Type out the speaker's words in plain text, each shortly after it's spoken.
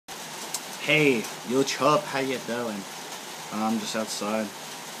Hey, yo Chub, how you doing? I'm just outside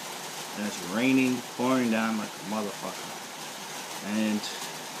and it's raining, pouring down like a motherfucker. And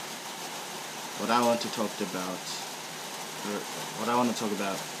what I want to talk about,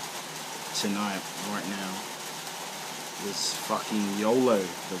 tonight, right now, is fucking YOLO.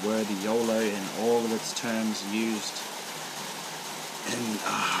 The word YOLO and all of its terms used in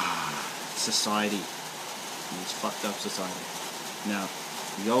society. It's fucked up society. Now,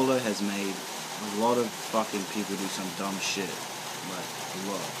 YOLO has made a lot of fucking people do some dumb shit. Like, a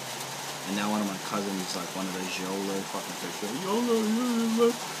lot. And now one of my cousins is like one of those YOLO fucking folks. YOLO,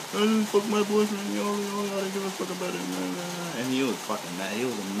 I didn't fuck my boyfriend, YOLO, I didn't give a fuck about it. And he was fucking mad. He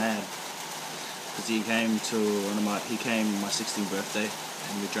was mad. Because he came my 16th birthday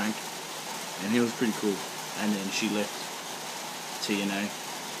and we drank. And he was pretty cool. And then she left TNA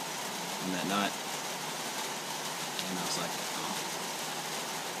on that night. And I was like,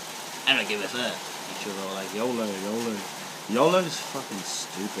 I don't give a fuck. And she was all like, YOLO, YOLO. YOLO is fucking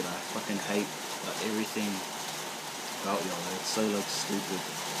stupid. I fucking hate everything about YOLO. It's so stupid.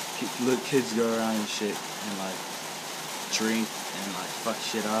 Look, kids go around and shit and drink and fuck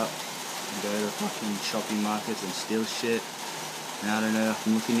shit up and go to fucking shopping markets and steal shit. And I don't know if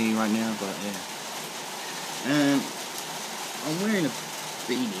I'm looking at you right now, but yeah. And I'm wearing a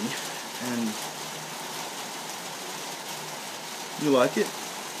beanie and you like it?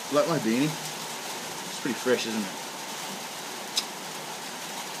 Like my beanie? It's pretty fresh, isn't it?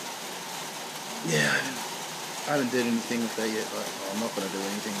 Yeah, I haven't did anything with that yet. I'm not gonna do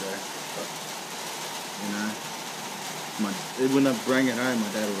anything there. But, when I bring it home, my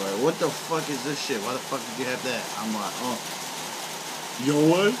dad was like, "What the fuck is this shit? Why the fuck did you have that?" I'm like, "Oh,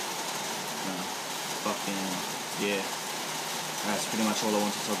 YOLO." No, fucking yeah. That's pretty much all I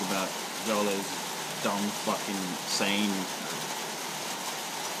want to talk about. YOLO's dumb fucking saying.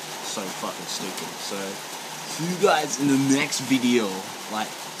 So fucking stupid. So see you guys in the next video.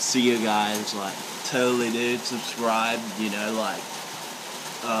 See you guys. Totally, dude. Subscribe. If you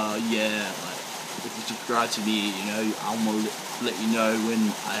subscribe to me, I'm gonna let you know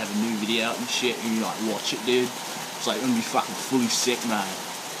when I have a new video out and shit. And you watch it, dude. It's gonna be fucking fully sick, man.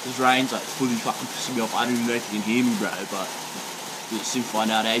 This rain's fully fucking pissing me off. I don't even know if you can hear me, bro. But you'll soon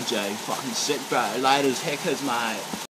find out. AJ, fucking sick, bro. Laters, heckers, mate.